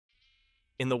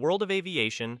In the world of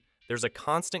aviation, there's a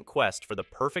constant quest for the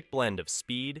perfect blend of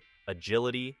speed,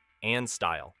 agility, and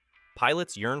style.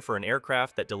 Pilots yearn for an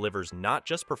aircraft that delivers not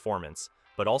just performance,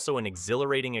 but also an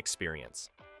exhilarating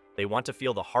experience. They want to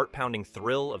feel the heart-pounding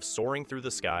thrill of soaring through the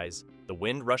skies, the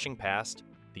wind rushing past,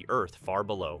 the earth far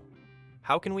below.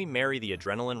 How can we marry the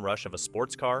adrenaline rush of a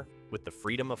sports car with the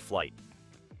freedom of flight?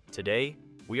 Today,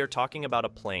 we are talking about a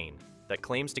plane that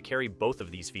claims to carry both of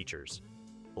these features.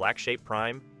 Blackshape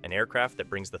Prime, an aircraft that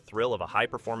brings the thrill of a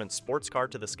high-performance sports car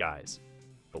to the skies.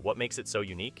 But what makes it so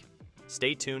unique?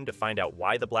 Stay tuned to find out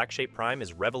why the Blackshape Prime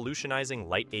is revolutionizing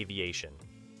light aviation.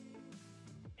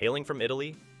 Hailing from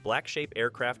Italy, Blackshape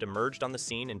aircraft emerged on the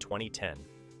scene in 2010.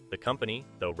 The company,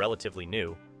 though relatively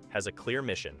new, has a clear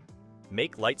mission: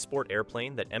 make light sport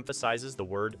airplane that emphasizes the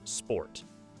word sport,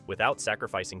 without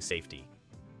sacrificing safety.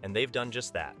 And they've done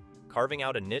just that, carving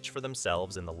out a niche for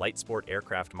themselves in the light sport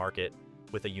aircraft market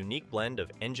with a unique blend of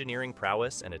engineering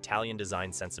prowess and Italian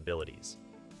design sensibilities.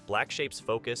 Blackshape's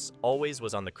focus always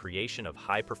was on the creation of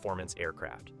high-performance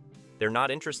aircraft. They're not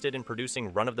interested in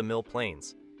producing run-of-the-mill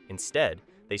planes. Instead,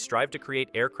 they strive to create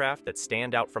aircraft that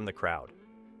stand out from the crowd.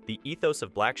 The ethos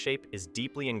of Blackshape is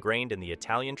deeply ingrained in the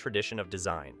Italian tradition of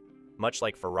design. Much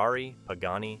like Ferrari,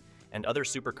 Pagani, and other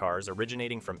supercars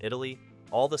originating from Italy,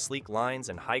 all the sleek lines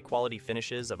and high-quality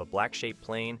finishes of a Blackshape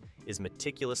plane is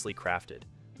meticulously crafted,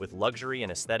 with luxury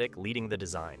and aesthetic leading the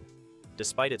design.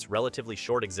 Despite its relatively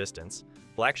short existence,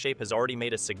 Blackshape has already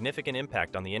made a significant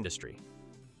impact on the industry.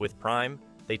 With Prime,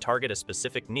 they target a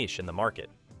specific niche in the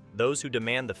market: those who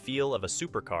demand the feel of a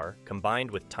supercar combined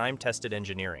with time-tested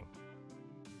engineering.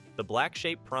 The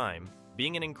Blackshape Prime,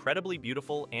 being an incredibly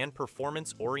beautiful and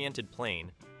performance-oriented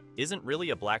plane, isn't really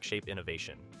a Blackshape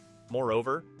innovation.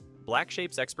 Moreover,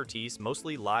 Blackshape's expertise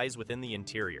mostly lies within the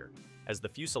interior, as the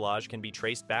fuselage can be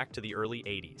traced back to the early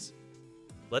 80s.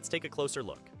 Let's take a closer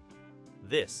look.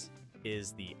 This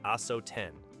is the Asso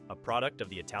 10, a product of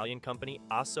the Italian company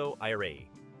Asso Aerei,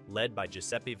 led by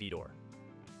Giuseppe Vidor.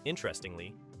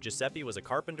 Interestingly, Giuseppe was a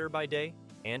carpenter by day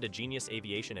and a genius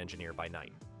aviation engineer by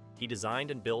night. He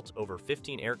designed and built over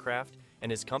 15 aircraft,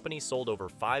 and his company sold over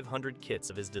 500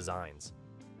 kits of his designs.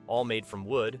 All made from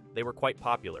wood, they were quite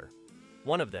popular.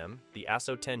 One of them, the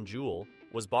Asso 10 Joule,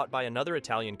 was bought by another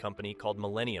Italian company called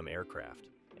Millennium Aircraft,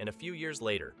 and a few years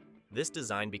later, this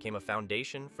design became a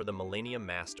foundation for the Millennium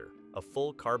Master, a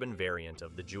full carbon variant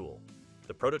of the Joule.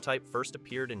 The prototype first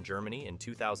appeared in Germany in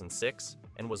 2006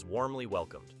 and was warmly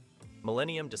welcomed.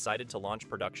 Millennium decided to launch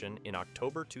production in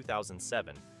October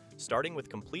 2007, starting with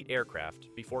complete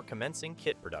aircraft before commencing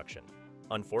kit production.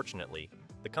 Unfortunately,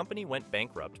 the company went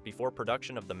bankrupt before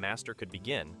production of the Master could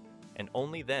begin, and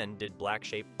only then did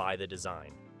Blackshape buy the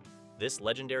design. This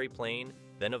legendary plane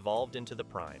then evolved into the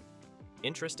Prime.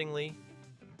 Interestingly,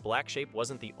 Blackshape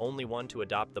wasn't the only one to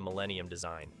adopt the Millennium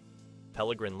design.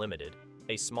 Pellegrin Limited,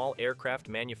 a small aircraft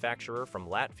manufacturer from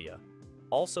Latvia,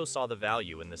 also saw the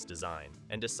value in this design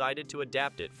and decided to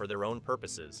adapt it for their own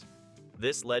purposes.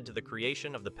 This led to the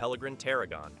creation of the Pellegrin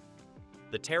Tarragon.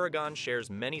 The Tarragon shares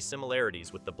many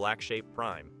similarities with the Blackshape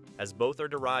Prime, as both are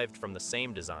derived from the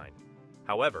same design.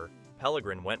 However,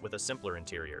 Pellegrin went with a simpler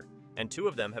interior, and two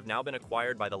of them have now been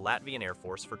acquired by the Latvian Air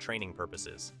Force for training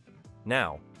purposes.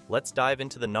 Now, let's dive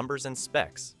into the numbers and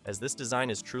specs, as this design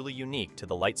is truly unique to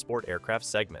the light sport aircraft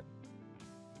segment.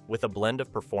 With a blend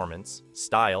of performance,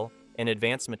 style, and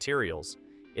advanced materials,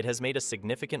 it has made a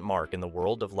significant mark in the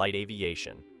world of light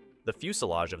aviation. The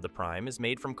fuselage of the Prime is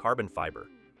made from carbon fiber,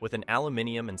 with an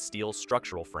aluminum and steel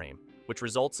structural frame, which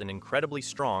results in incredibly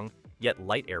strong, yet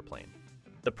light airplane.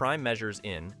 The Prime measures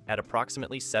in at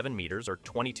approximately 7 meters or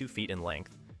 22 feet in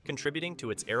length, contributing to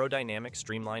its aerodynamic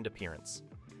streamlined appearance.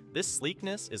 This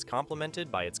sleekness is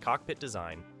complemented by its cockpit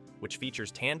design, which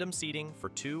features tandem seating for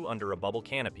two under a bubble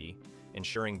canopy,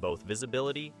 ensuring both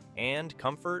visibility and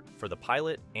comfort for the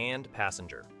pilot and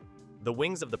passenger. The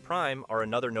wings of the Prime are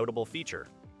another notable feature.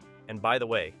 And by the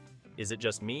way, is it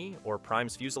just me, or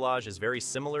Prime's fuselage is very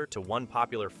similar to one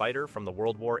popular fighter from the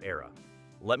World War era?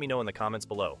 Let me know in the comments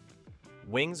below.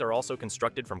 Wings are also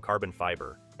constructed from carbon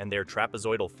fiber, and their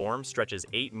trapezoidal form stretches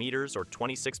 8 meters or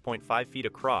 26.5 feet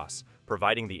across,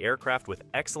 providing the aircraft with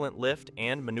excellent lift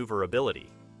and maneuverability.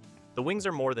 The wings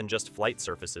are more than just flight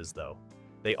surfaces, though.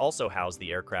 They also house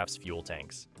the aircraft's fuel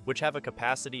tanks, which have a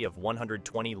capacity of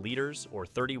 120 liters or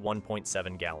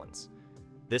 31.7 gallons.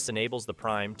 This enables the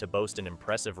Prime to boast an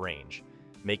impressive range,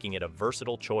 making it a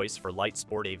versatile choice for light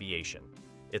sport aviation.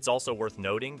 It's also worth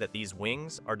noting that these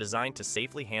wings are designed to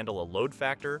safely handle a load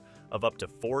factor of up to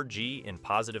 4G in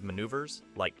positive maneuvers,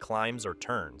 like climbs or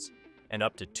turns, and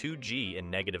up to 2G in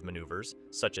negative maneuvers,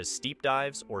 such as steep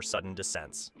dives or sudden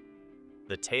descents.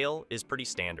 The tail is pretty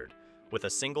standard, with a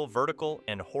single vertical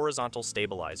and horizontal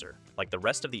stabilizer. Like the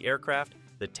rest of the aircraft,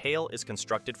 the tail is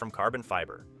constructed from carbon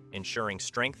fiber, ensuring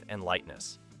strength and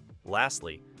lightness.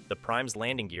 Lastly, the Prime's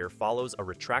landing gear follows a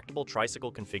retractable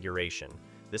tricycle configuration.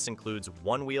 This includes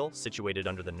one wheel situated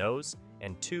under the nose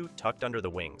and two tucked under the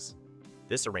wings.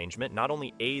 This arrangement not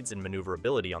only aids in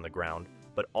maneuverability on the ground,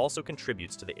 but also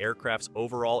contributes to the aircraft's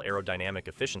overall aerodynamic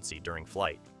efficiency during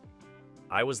flight.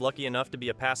 I was lucky enough to be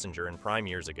a passenger in Prime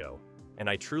years ago, and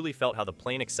I truly felt how the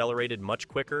plane accelerated much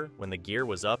quicker when the gear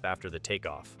was up after the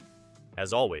takeoff.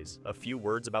 As always, a few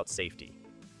words about safety.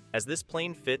 As this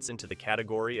plane fits into the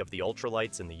category of the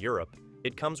ultralights in the Europe,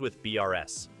 it comes with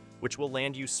BRS, which will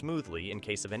land you smoothly in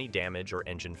case of any damage or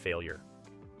engine failure.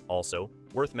 Also,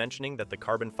 worth mentioning that the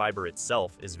carbon fiber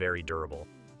itself is very durable,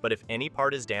 but if any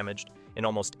part is damaged, in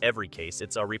almost every case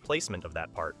it's a replacement of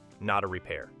that part, not a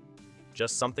repair.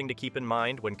 Just something to keep in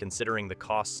mind when considering the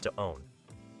costs to own.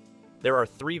 There are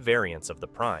 3 variants of the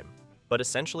Prime, but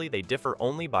essentially they differ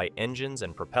only by engines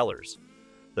and propellers.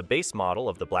 The base model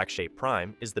of the Blackshape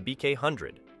Prime is the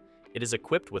BK100. It is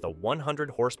equipped with a 100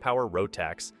 horsepower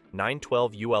Rotax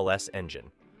 912 ULS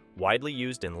engine, widely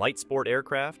used in light sport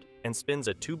aircraft, and spins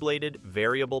a 2-bladed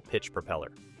variable pitch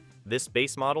propeller. This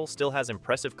base model still has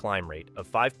impressive climb rate of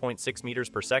 5.6 meters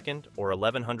per second or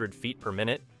 1,100 feet per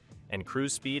minute, and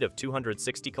cruise speed of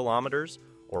 260 kilometers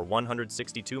or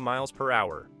 162 miles per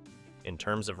hour. In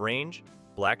terms of range,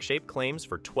 Blackshape claims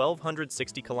for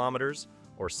 1,260 kilometers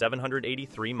or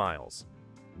 783 miles.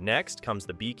 Next comes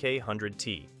the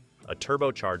BK100T, a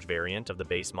turbocharged variant of the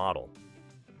base model.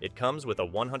 It comes with a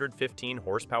 115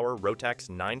 horsepower Rotax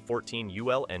 914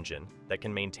 UL engine that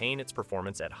can maintain its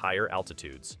performance at higher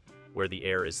altitudes, where the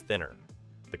air is thinner.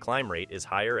 The climb rate is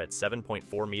higher at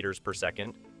 7.4 meters per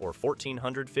second or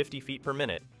 1,450 feet per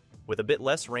minute, with a bit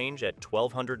less range at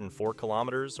 1,204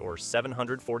 kilometers or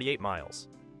 748 miles.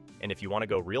 And if you want to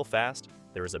go real fast,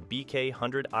 there is a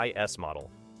BK100IS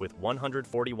model with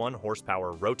 141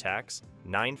 horsepower Rotax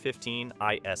 915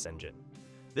 IS engine.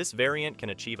 This variant can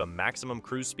achieve a maximum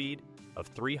cruise speed of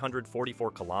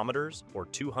 344 kilometers or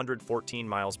 214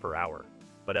 miles per hour,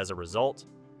 but as a result,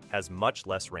 has much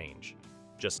less range,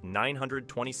 just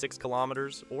 926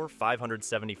 kilometers or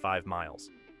 575 miles.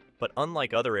 But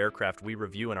unlike other aircraft we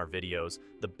review in our videos,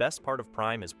 the best part of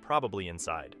Prime is probably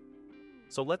inside.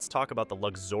 So let's talk about the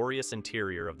luxurious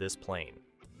interior of this plane.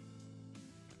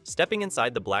 Stepping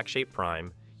inside the Blackshape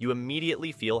Prime, you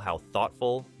immediately feel how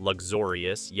thoughtful,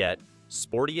 luxurious, yet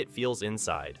sporty it feels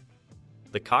inside.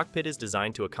 The cockpit is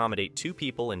designed to accommodate 2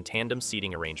 people in tandem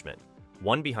seating arrangement,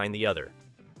 one behind the other.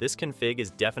 This config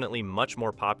is definitely much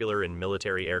more popular in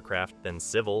military aircraft than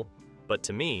civil, but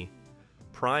to me,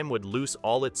 Prime would lose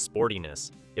all its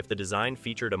sportiness if the design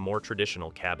featured a more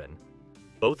traditional cabin.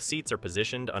 Both seats are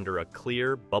positioned under a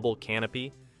clear bubble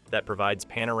canopy that provides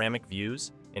panoramic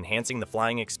views, enhancing the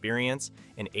flying experience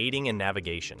and aiding in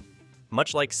navigation.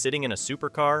 Much like sitting in a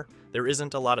supercar, there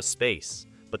isn't a lot of space,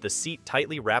 but the seat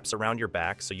tightly wraps around your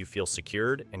back so you feel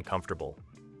secured and comfortable.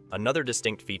 Another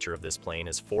distinct feature of this plane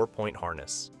is 4-point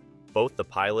harness. Both the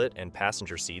pilot and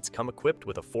passenger seats come equipped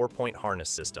with a 4-point harness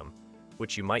system,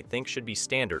 which you might think should be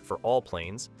standard for all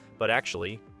planes, but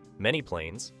actually, many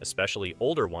planes, especially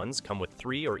older ones, come with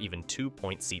 3 or even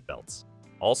 2-point seatbelts.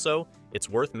 Also, it's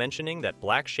worth mentioning that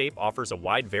Blackshape offers a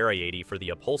wide variety for the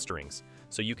upholsterings,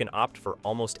 so you can opt for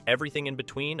almost everything in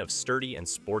between of sturdy and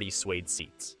sporty suede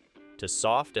seats, to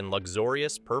soft and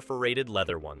luxurious perforated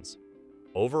leather ones.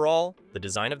 Overall, the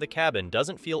design of the cabin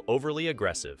doesn't feel overly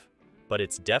aggressive, but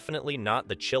it's definitely not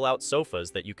the chill-out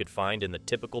sofas that you could find in the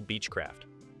typical Beechcraft.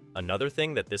 Another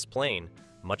thing that this plane,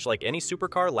 much like any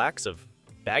supercar, lacks of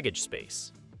baggage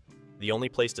space. The only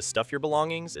place to stuff your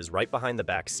belongings is right behind the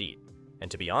back seat, and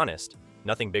to be honest,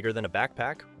 nothing bigger than a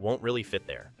backpack won't really fit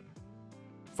there.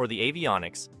 For the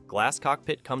avionics, Glass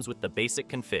Cockpit comes with the basic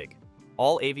config.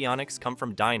 All avionics come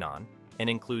from Dynon and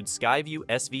include Skyview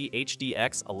SV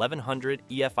HDX 1100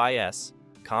 EFIS,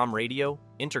 comm radio,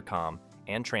 intercom,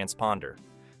 and transponder.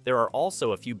 There are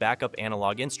also a few backup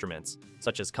analog instruments,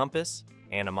 such as compass,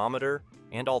 anemometer,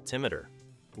 and altimeter.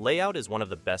 Layout is one of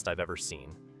the best I've ever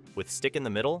seen. With stick in the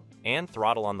middle and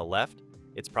throttle on the left,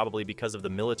 it's probably because of the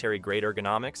military-grade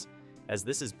ergonomics, as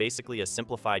this is basically a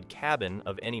simplified cabin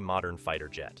of any modern fighter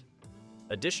jet.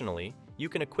 Additionally, you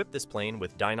can equip this plane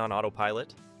with Dynon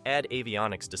Autopilot, add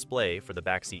avionics display for the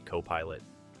backseat co-pilot,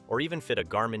 or even fit a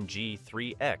Garmin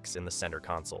G3X in the center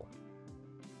console.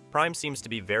 Prime seems to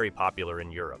be very popular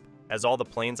in Europe, as all the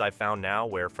planes I've found now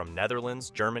were from Netherlands,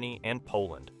 Germany, and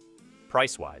Poland.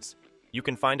 Price-wise, you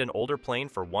can find an older plane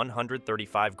for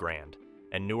 $135 grand,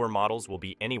 and newer models will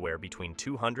be anywhere between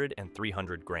 $200 and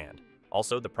 $300 grand.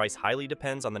 Also, the price highly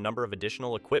depends on the number of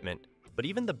additional equipment, but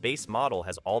even the base model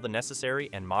has all the necessary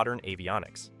and modern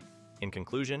avionics. In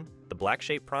conclusion, the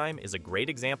Blackshape Prime is a great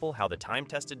example how the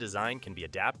time-tested design can be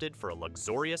adapted for a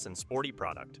luxurious and sporty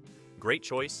product. Great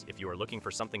choice if you are looking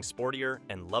for something sportier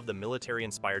and love the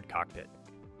military-inspired cockpit.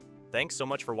 Thanks so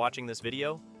much for watching this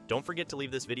video. Don't forget to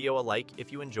leave this video a like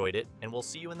if you enjoyed it, and we'll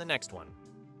see you in the next one.